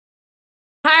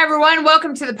everyone.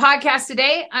 Welcome to the podcast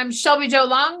today. I'm Shelby Jo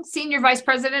Long, Senior Vice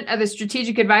President of the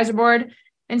Strategic Advisor Board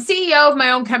and CEO of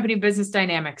my own company, Business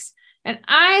Dynamics. And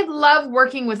I love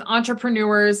working with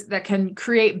entrepreneurs that can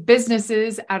create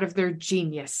businesses out of their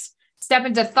genius, step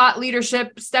into thought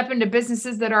leadership, step into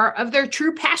businesses that are of their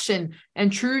true passion and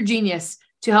true genius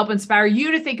to help inspire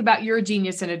you to think about your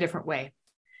genius in a different way.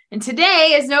 And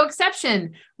today is no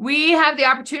exception. We have the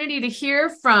opportunity to hear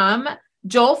from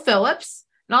Joel Phillips.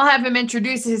 And I'll have him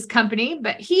introduce his company,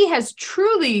 but he has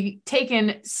truly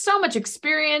taken so much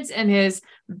experience in his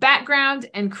background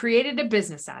and created a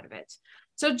business out of it.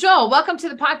 So Joel, welcome to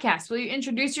the podcast. Will you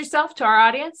introduce yourself to our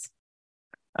audience?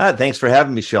 Thanks for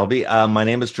having me, Shelby. My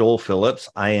name is Joel Phillips.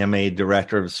 I am a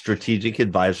director of Strategic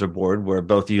Advisor Board, where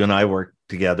both you and I work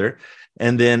together.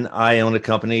 And then I own a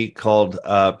company called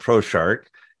ProShark.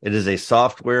 It is a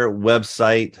software,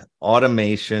 website,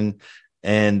 automation,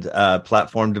 and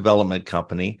platform development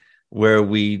company where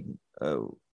we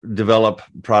develop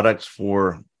products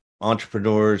for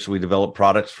entrepreneurs. We develop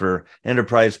products for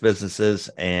enterprise businesses,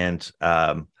 and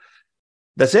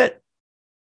that's it.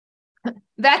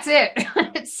 That's it.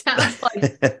 It sounds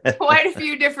like quite a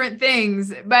few different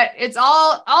things, but it's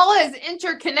all is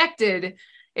interconnected.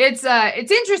 It's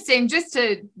interesting.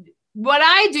 What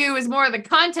I do is more of the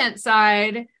content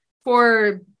side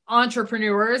for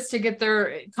entrepreneurs to get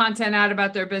their content out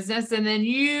about their business. And then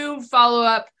you follow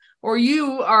up, or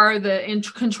you are in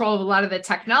control of a lot of the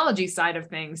technology side of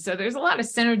things. So there's a lot of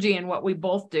synergy in what we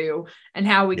both do and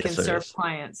how we can serve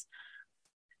clients.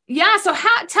 Yeah. So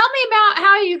tell me about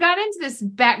how you got into this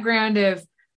background of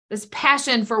this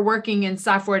passion for working in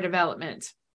software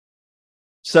development.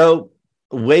 So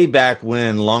way back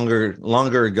when,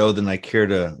 longer ago than I care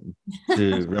to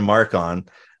remark on,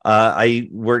 I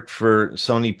worked for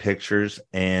Sony Pictures,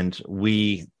 and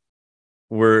we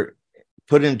were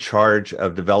put in charge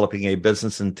of developing a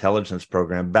business intelligence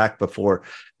program back before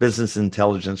business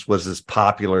intelligence was this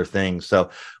popular thing.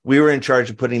 So we were in charge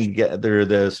of putting together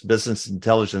this business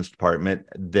intelligence department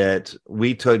that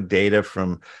we took data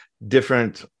from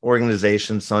different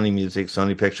organizations, Sony Music,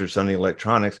 Sony Pictures, Sony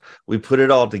Electronics. We put it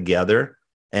all together,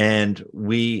 and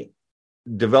we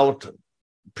developed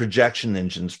projection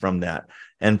engines from that.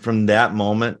 And from that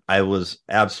moment, I was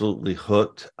absolutely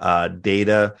hooked.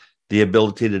 Data, the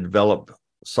ability to develop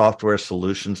software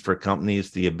solutions for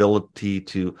companies, the ability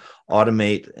to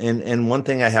automate. And one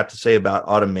thing I have to say about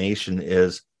automation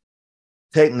is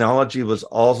technology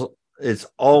it's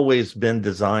always been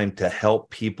designed to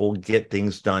help people get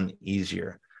things done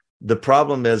easier. The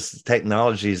problem is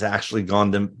technology has actually gone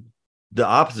the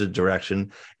opposite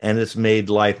direction, and it's made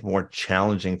life more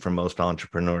challenging for most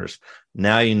entrepreneurs.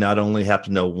 Now you not only have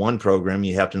to know one program,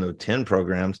 you have to know 10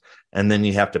 programs, and then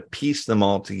you have to piece them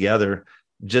all together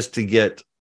just to get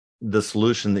the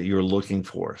solution that you're looking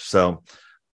for. So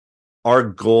our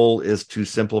goal is to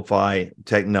simplify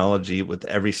technology with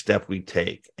every step we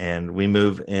take, and we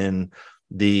move in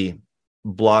the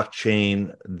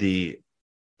blockchain, the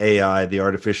AI, the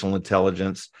artificial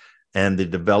intelligence, and the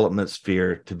development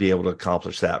sphere to be able to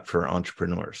accomplish that for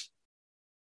entrepreneurs.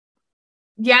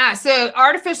 Yeah, so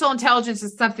artificial intelligence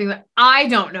is something that I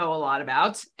don't know a lot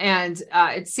about. And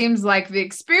it seems like the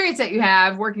experience that you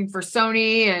have working for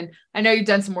Sony, and I know you've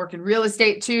done some work in real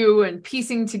estate too, and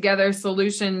piecing together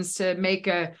solutions to make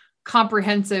a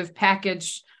comprehensive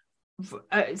package,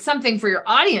 something for your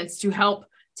audience to help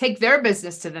take their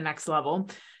business to the next level.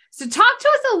 So talk to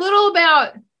us a little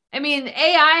about,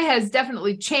 AI has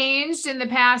definitely changed in the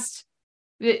past.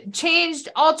 It changed,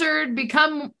 altered,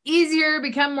 become easier,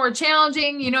 become more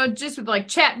challenging, just with like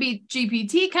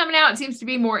ChatGPT coming out, it seems to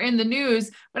be more in the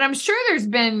news, but I'm sure there's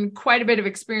been quite a bit of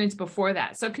experience before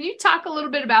that. So can you talk a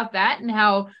little bit about that and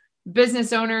how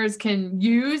business owners can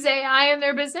use AI in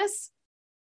their business?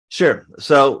 Sure.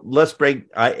 So let's break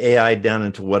AI down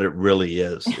into what it really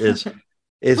is.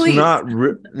 It's not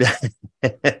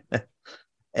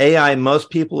AI. Most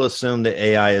people assume that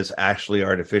AI is actually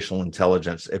artificial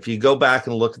intelligence. If you go back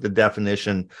and look at the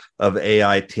definition of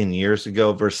AI 10 years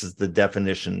ago versus the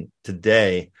definition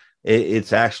today,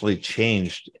 it's actually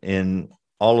changed in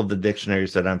all of the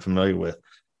dictionaries that I'm familiar with.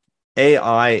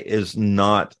 AI is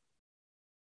not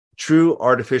true.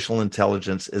 Artificial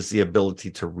intelligence is the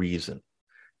ability to reason.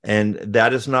 And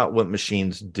that is not what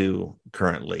machines do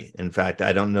currently. In fact,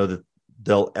 I don't know that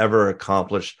they'll ever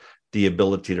accomplish the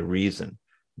ability to reason.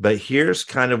 But here's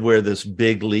kind of where this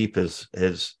big leap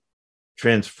has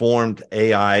transformed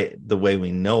AI the way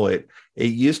we know it.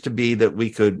 It used to be that we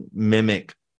could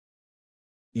mimic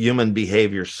human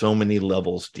behavior so many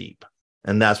levels deep,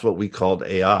 and that's what we called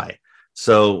AI.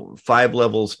 So 5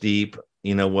 levels deep,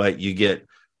 you know what, you get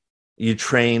you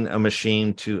train a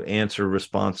machine to answer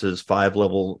responses 5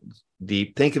 levels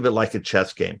deep. Think of it like a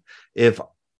chess game. If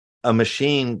a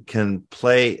machine can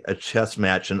play a chess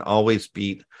match and always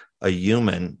beat a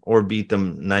human or beat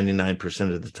them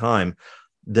 99% of the time,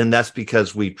 then that's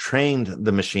because we trained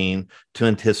the machine to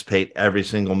anticipate every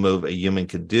single move a human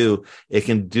could do. It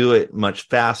can do it much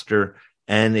faster,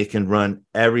 and it can run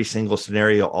every single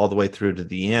scenario all the way through to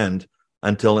the end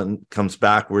until it comes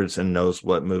backwards and knows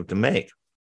what move to make.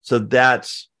 So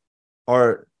that's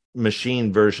our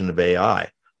machine version of AI.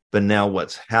 But now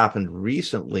what's happened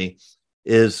recently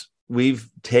is we've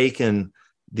taken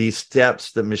these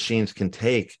steps that machines can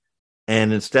take,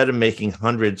 and instead of making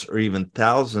hundreds or even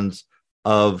thousands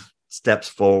of steps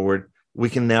forward, we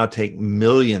can now take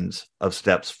millions of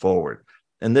steps forward.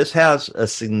 And this has a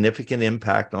significant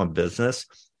impact on business.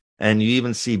 And you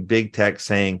even see big tech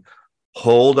saying,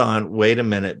 hold on, wait a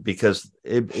minute, because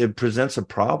it presents a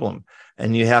problem.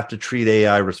 And you have to treat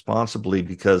AI responsibly,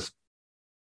 because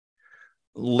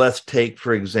let's take,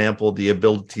 for example, the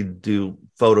ability to do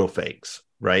photo fakes,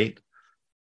 right?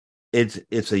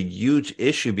 It's a huge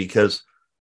issue, because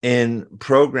in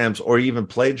programs, or even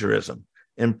plagiarism,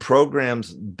 in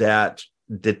programs that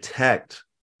detect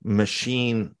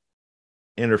machine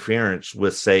interference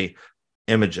with, say,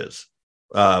 images,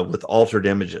 with altered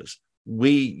images,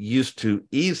 we used to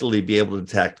easily be able to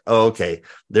detect, oh, okay,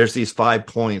 there's these 5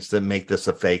 points that make this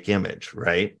a fake image,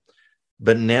 right?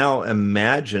 But now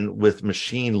imagine with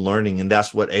machine learning, and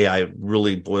that's what AI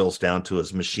really boils down to,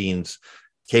 is machines'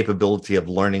 capability of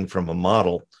learning from a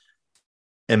model.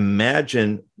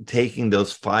 Imagine taking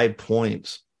those 5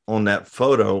 points on that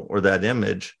photo or that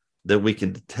image that we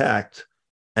can detect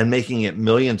and making it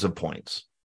millions of points.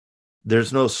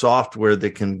 There's no software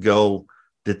that can go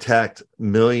detect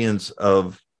millions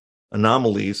of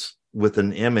anomalies with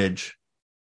an image,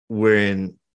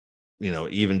 wherein,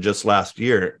 even just last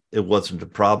year, it wasn't a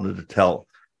problem to tell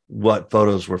what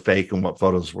photos were fake and what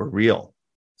photos were real.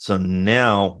 So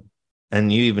now,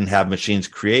 and you even have machines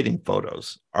creating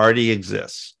photos, already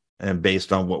exists, and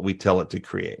based on what we tell it to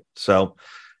create. So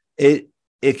it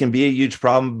can be a huge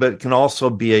problem, but it can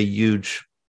also be a huge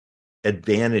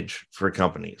advantage for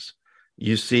companies.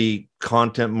 You see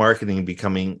content marketing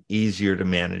becoming easier to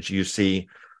manage. You see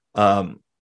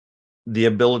the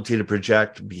ability to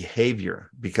project behavior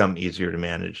become easier to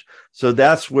manage. So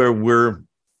that's where we're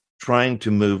trying to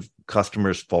move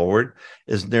customers forward,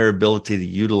 is their ability to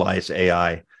utilize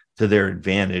AI to their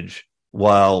advantage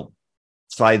while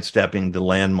sidestepping the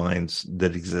landmines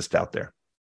that exist out there.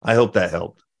 I hope that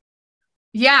helped.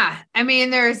 Yeah. I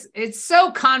mean, it's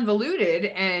so convoluted,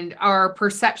 and our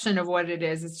perception of what it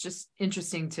is, it's just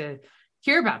interesting to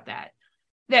hear about that.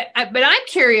 But I'm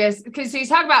curious, because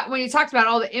when you talked about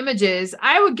all the images,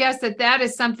 I would guess that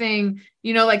is something,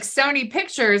 like Sony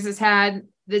Pictures has had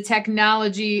the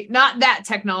technology, not that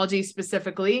technology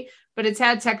specifically, but it's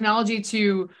had technology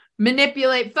to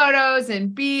manipulate photos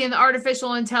and be in the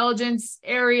artificial intelligence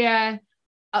area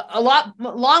a lot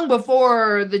long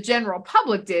before the general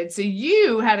public did. So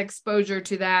you had exposure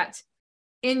to that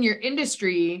in your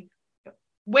industry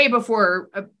way before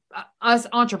us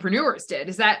entrepreneurs did.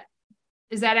 Is that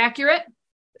accurate?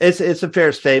 It's a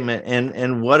fair statement.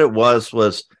 And what it was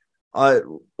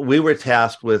we were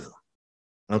tasked with,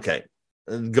 okay,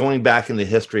 going back in the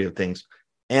history of things,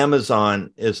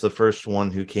 Amazon is the first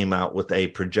one who came out with a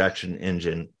projection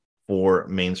engine for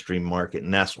mainstream market.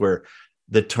 And that's where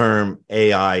the term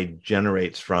AI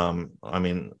generates from. I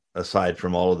mean, aside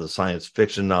from all of the science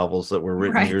fiction novels that were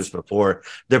written years before,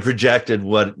 that projected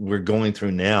what we're going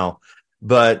through now.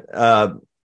 But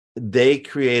they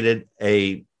created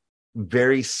a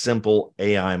very simple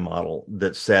AI model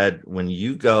that said, when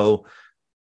you go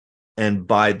and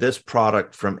buy this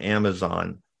product from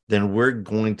Amazon, then we're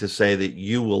going to say that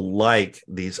you will like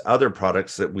these other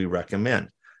products that we recommend.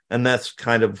 And that's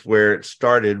kind of where it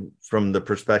started, from the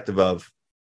perspective of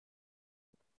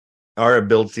our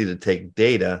ability to take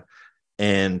data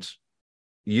and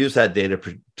use that data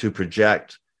to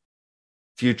project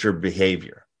future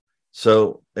behavior.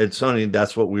 So at Sony,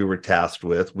 that's what we were tasked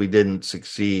with. We didn't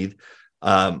succeed.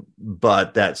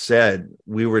 But that said,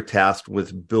 we were tasked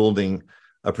with building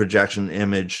a projection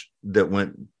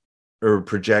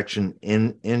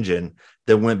engine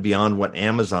that went beyond what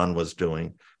Amazon was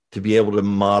doing, to be able to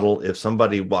model, if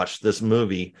somebody watched this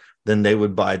movie, then they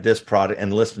would buy this product,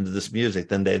 and listen to this music,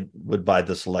 then they would buy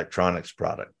this electronics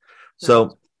product.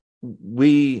 So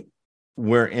we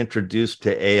were introduced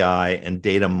to AI and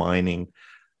data mining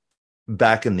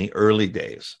back in the early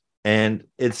days, and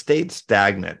it stayed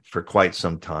stagnant for quite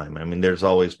some time. I mean, there's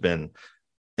always been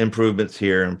improvements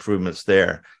here, improvements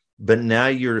there, But now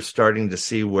you're starting to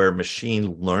see where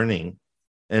machine learning,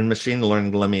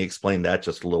 let me explain that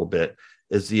just a little bit,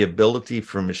 is the ability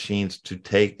for machines to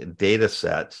take data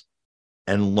sets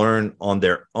and learn on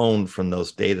their own from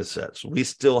those data sets. We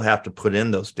still have to put in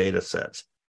those data sets.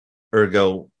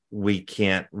 Ergo, we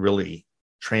can't really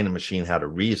train a machine how to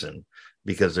reason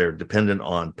because they're dependent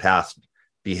on past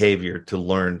behavior to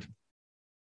learn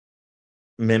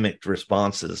mimicked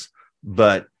responses.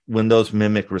 But when those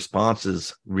mimic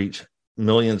responses reach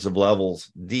millions of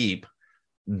levels deep,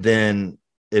 then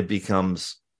it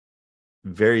becomes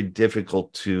very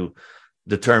difficult to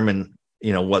determine,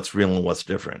 what's real and what's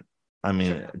different. I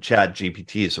mean, Chat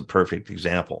GPT is a perfect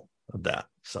example of that.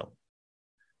 So,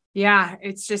 yeah,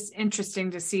 it's just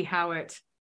interesting to see how it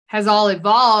has all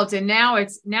evolved, and now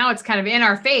it's kind of in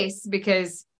our face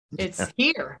because it's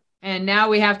here, and now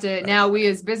we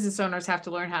as business owners have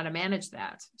to learn how to manage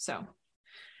that. So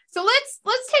let's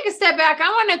take a step back. I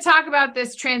want to talk about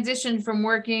this transition from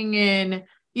working in,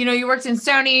 you worked in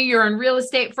Sony, you're in real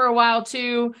estate for a while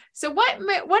too. So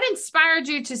what inspired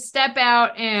you to step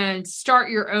out and start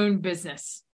your own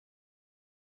business?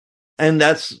 And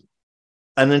that's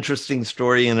an interesting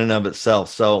story in and of itself.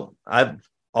 So I've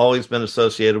always been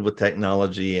associated with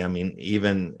technology. I mean,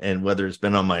 and whether it's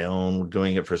been on my own,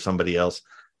 doing it for somebody else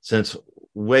since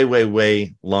way, way,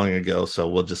 way long ago. So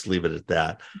we'll just leave it at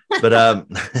that.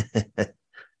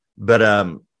 But,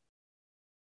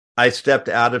 I stepped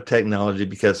out of technology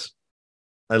because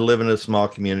I live in a small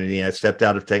community. I stepped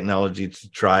out of technology to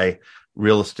try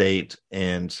real estate,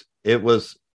 and it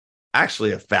was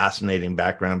actually a fascinating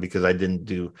background because I didn't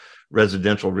do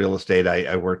residential real estate.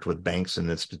 I worked with banks and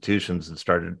institutions and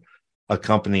started a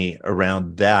company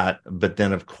around that, but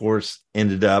then of course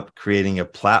ended up creating a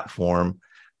platform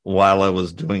while I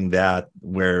was doing that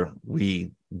where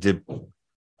we did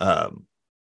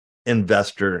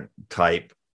investor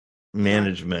type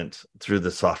management through the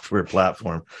software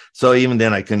platform. So even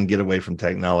then I couldn't get away from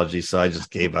technology. So I just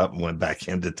gave up and went back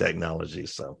into technology.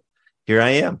 So here I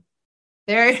am.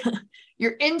 There,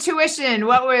 your intuition,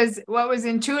 what was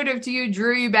intuitive to you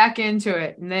drew you back into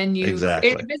it. And then you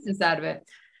created a business out of it.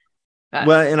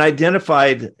 Well, and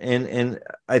identified, and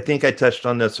I think I touched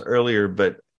on this earlier,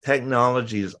 but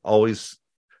technology is always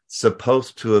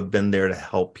supposed to have been there to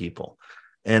help people.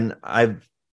 And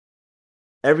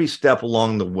every step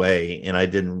along the way, and I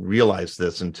didn't realize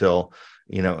this until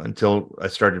I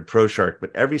started ProShark,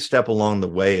 but every step along the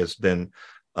way has been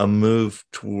a move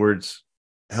towards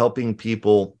helping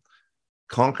people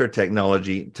conquer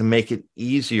technology to make it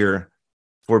easier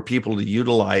for people to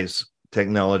utilize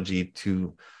technology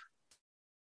to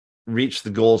reach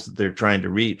the goals that they're trying to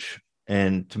reach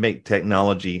and to make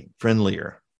technology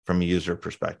friendlier from a user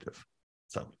perspective.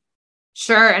 So,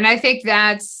 sure. And I think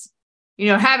that's,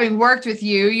 having worked with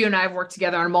you and I have worked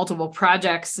together on multiple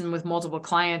projects and with multiple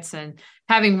clients, and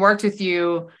having worked with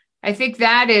you, I think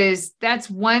that's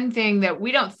one thing that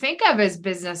we don't think of as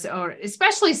business owners,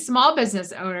 especially small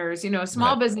business owners.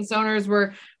 Small business owners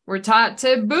were taught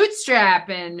to bootstrap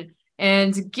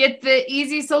and get the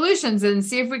easy solutions and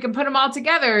see if we can put them all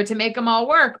together to make them all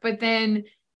work. But then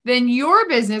your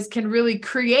business can really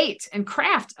create and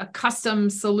craft a custom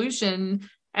solution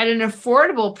at an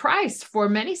affordable price for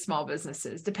many small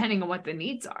businesses, depending on what the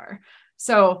needs are.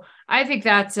 So I think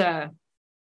that's a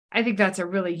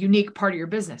really unique part of your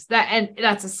business.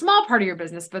 That's a small part of your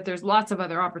business, but there's lots of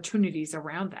other opportunities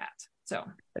around that. So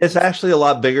it's actually a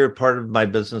lot bigger part of my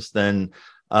business than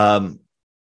I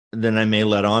may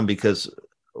let on, because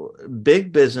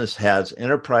big business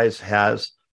enterprise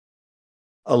has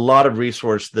a lot of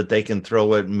resource that they can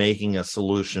throw at making a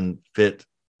solution fit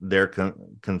their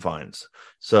confines.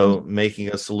 So making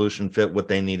a solution fit what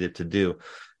they need it to do.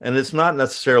 And it's not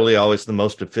necessarily always the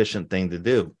most efficient thing to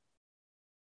do.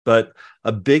 But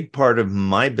a big part of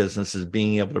my business is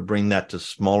being able to bring that to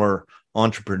smaller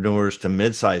entrepreneurs, to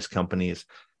mid-sized companies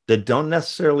that don't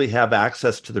necessarily have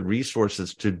access to the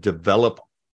resources to develop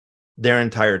their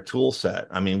entire tool set.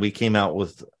 I mean, we came out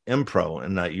with Impro,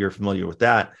 and you're familiar with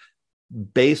that,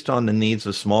 based on the needs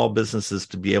of small businesses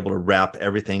to be able to wrap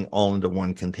everything all into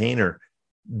one container.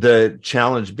 The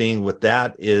challenge being with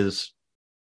that is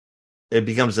it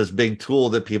becomes this big tool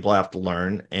that people have to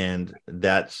learn, and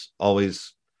that's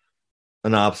always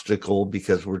an obstacle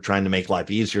because we're trying to make life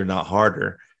easier, not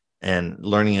harder. And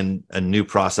learning a new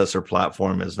processor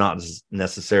platform is not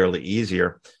necessarily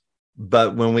easier.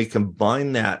 But when we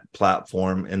combine that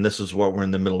platform, and this is what we're in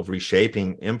the middle of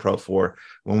reshaping Impro for,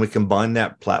 when we combine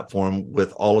that platform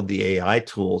with all of the AI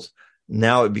tools,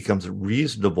 now it becomes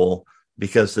reasonable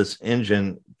because this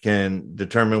engine can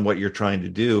determine what you're trying to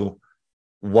do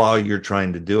while you're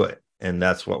trying to do it. And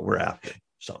that's what we're after.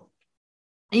 So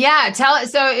Yeah, tell it.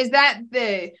 So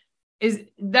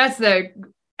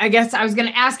I guess I was going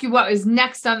to ask you what is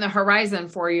next on the horizon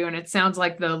for you. And it sounds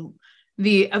like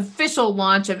the official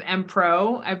launch of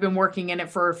MPro. I've been working in it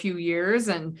for a few years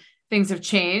and things have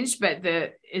changed, but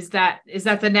is that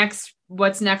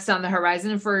what's next on the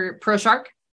horizon for ProShark?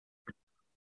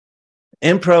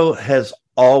 MPro has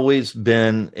always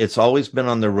been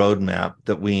on the roadmap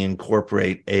that we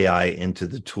incorporate AI into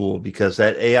the tool, because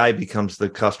that AI becomes the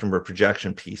customer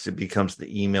projection piece. It becomes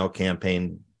the email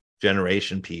campaign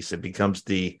generation piece. It becomes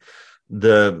the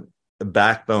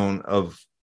backbone of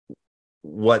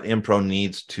what MPro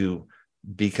needs to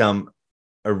become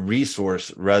a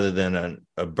resource rather than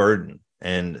a burden.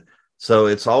 And so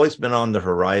it's always been on the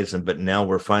horizon, but now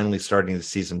we're finally starting to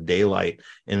see some daylight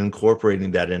and incorporating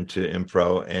that into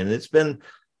MPro. And it's been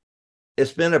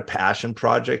a passion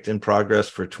project in progress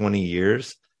for 20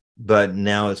 years, but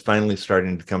now it's finally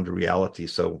starting to come to reality.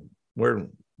 So we're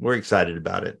excited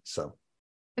about it. So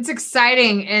it's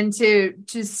exciting. And to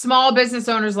small business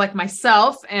owners like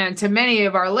myself and to many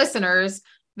of our listeners,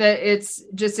 that it's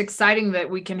just exciting that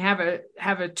we can have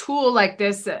a tool like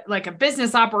this, like a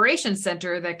business operations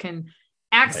center that can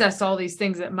access all these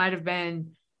things that might have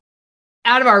been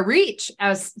out of our reach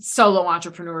as solo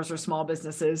entrepreneurs or small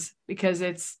businesses, because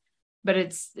it's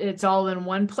all in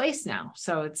one place now.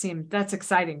 So it's an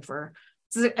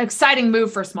exciting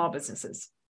move for small businesses.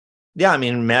 Yeah, I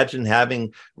mean, imagine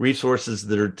having resources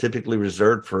that are typically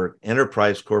reserved for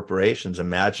enterprise corporations.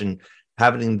 Imagine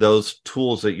having those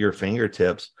tools at your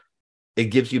fingertips. It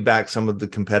gives you back some of the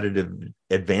competitive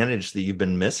advantage that you've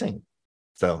been missing.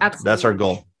 So Absolutely. That's our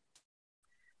goal.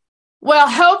 Well,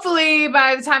 hopefully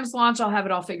by the time it's launched, I'll have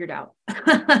it all figured out.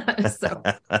 So.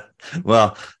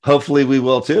 Well, hopefully we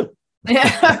will too.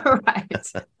 Yeah, right.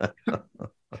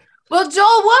 Well,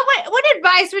 Joel, what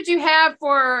advice would you have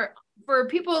for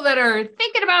people that are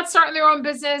thinking about starting their own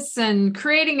business and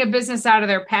creating a business out of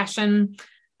their passion,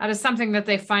 out of something that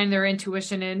they find their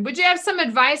intuition in? Would you have some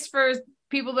advice for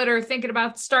people that are thinking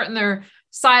about starting their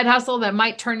side hustle that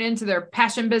might turn into their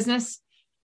passion business?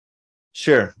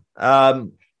 Sure.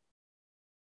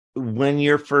 When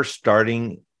you're first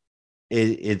starting,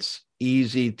 it's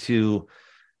easy to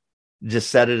just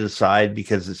set it aside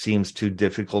because it seems too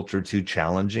difficult or too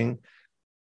challenging.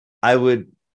 I would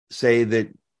say that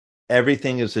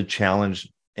everything is a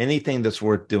challenge. Anything that's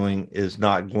worth doing is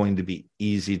not going to be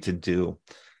easy to do.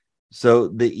 So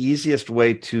the easiest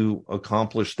way to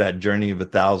accomplish that journey of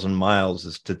 1,000 miles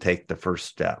is to take the first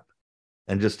step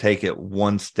and just take it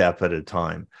one step at a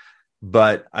time.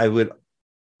 But I would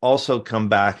also come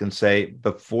back and say,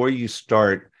 before you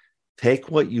start, take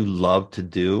what you love to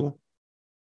do,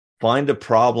 find a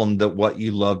problem that what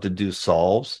you love to do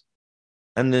solves,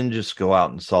 and then just go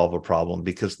out and solve a problem.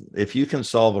 Because if you can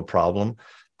solve a problem,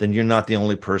 then you're not the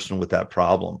only person with that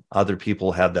problem. Other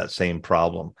people have that same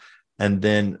problem. And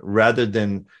then rather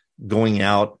than going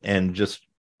out and just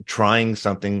trying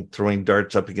something, throwing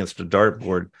darts up against a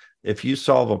dartboard, if you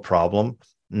solve a problem,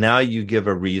 now you give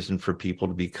a reason for people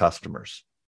to be customers.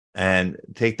 And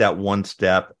take that one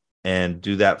step and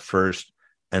do that first,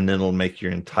 and then it'll make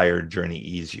your entire journey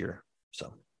easier.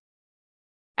 So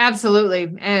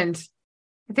absolutely. And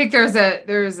I think there's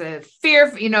a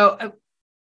fear,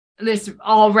 this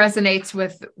all resonates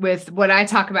with what I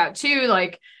talk about too.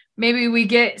 Like maybe we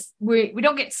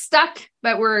don't get stuck,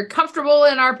 but we're comfortable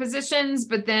in our positions,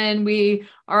 but then we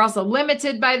are also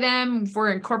limited by them if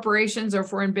we're in corporations or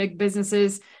if we're in big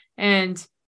businesses. And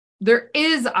there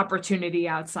is opportunity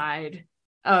outside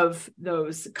of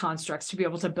those constructs to be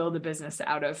able to build a business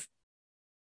out of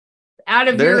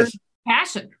your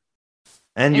passion.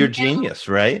 And your genius,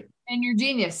 right? And your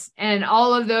genius. And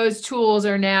all of those tools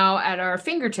are now at our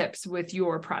fingertips with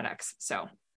your products. So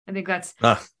I think that's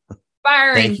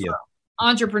inspiring for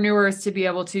entrepreneurs to be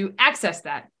able to access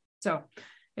that. So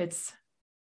it's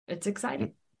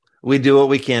exciting. We do what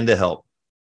we can to help.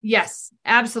 Yes,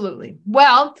 absolutely.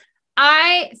 Well,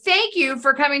 I thank you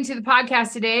for coming to the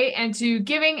podcast today and to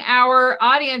giving our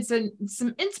audience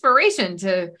some inspiration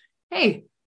to, hey,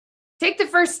 take the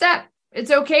first step.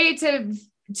 It's okay to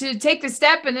take the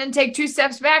step and then take 2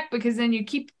 steps back, because then you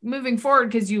keep moving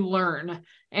forward because you learn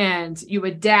and you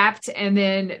adapt. And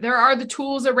then there are the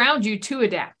tools around you to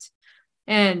adapt.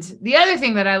 And the other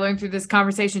thing that I learned through this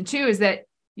conversation too is that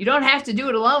you don't have to do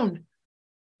it alone.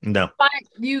 No.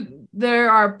 There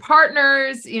are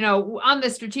partners, on the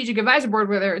strategic advisor board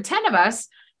where there are 10 of us,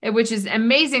 which is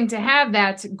amazing to have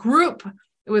that group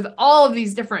with all of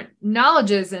these different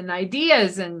knowledges and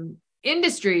ideas and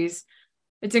industries.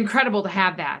 It's incredible to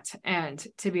have that and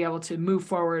to be able to move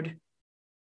forward.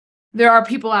 There are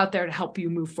people out there to help you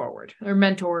move forward. There are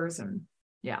mentors and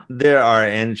Yeah. There are.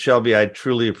 And Shelby, I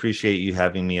truly appreciate you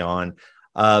having me on.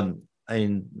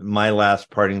 And my last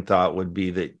parting thought would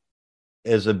be that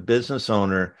as a business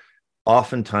owner,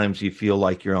 oftentimes you feel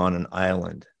like you're on an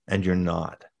island, and you're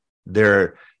not.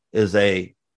 There is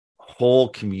a whole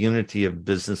community of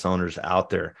business owners out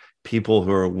there, people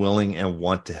who are willing and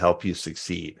want to help you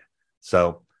succeed.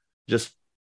 So just,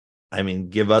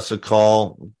 give us a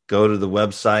call, go to the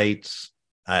websites,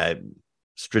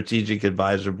 Strategic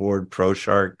Advisor Board,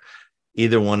 ProShark,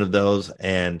 either one of those,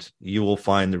 and you will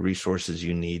find the resources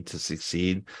you need to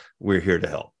succeed. We're here to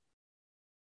help.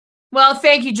 Well,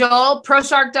 thank you, Joel.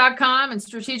 ProShark.com and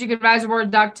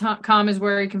strategicadvisorboard.com is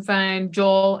where you can find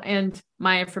Joel and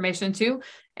my information too.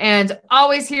 And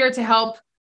always here to help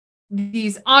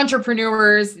these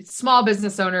entrepreneurs, small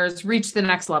business owners reach the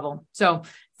next level. So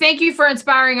thank you for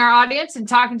inspiring our audience and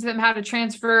talking to them how to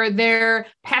transfer their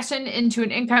passion into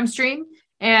an income stream.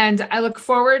 And I look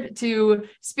forward to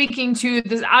speaking to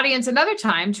this audience another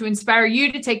time to inspire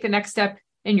you to take the next step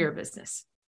in your business.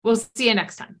 We'll see you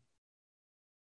next time.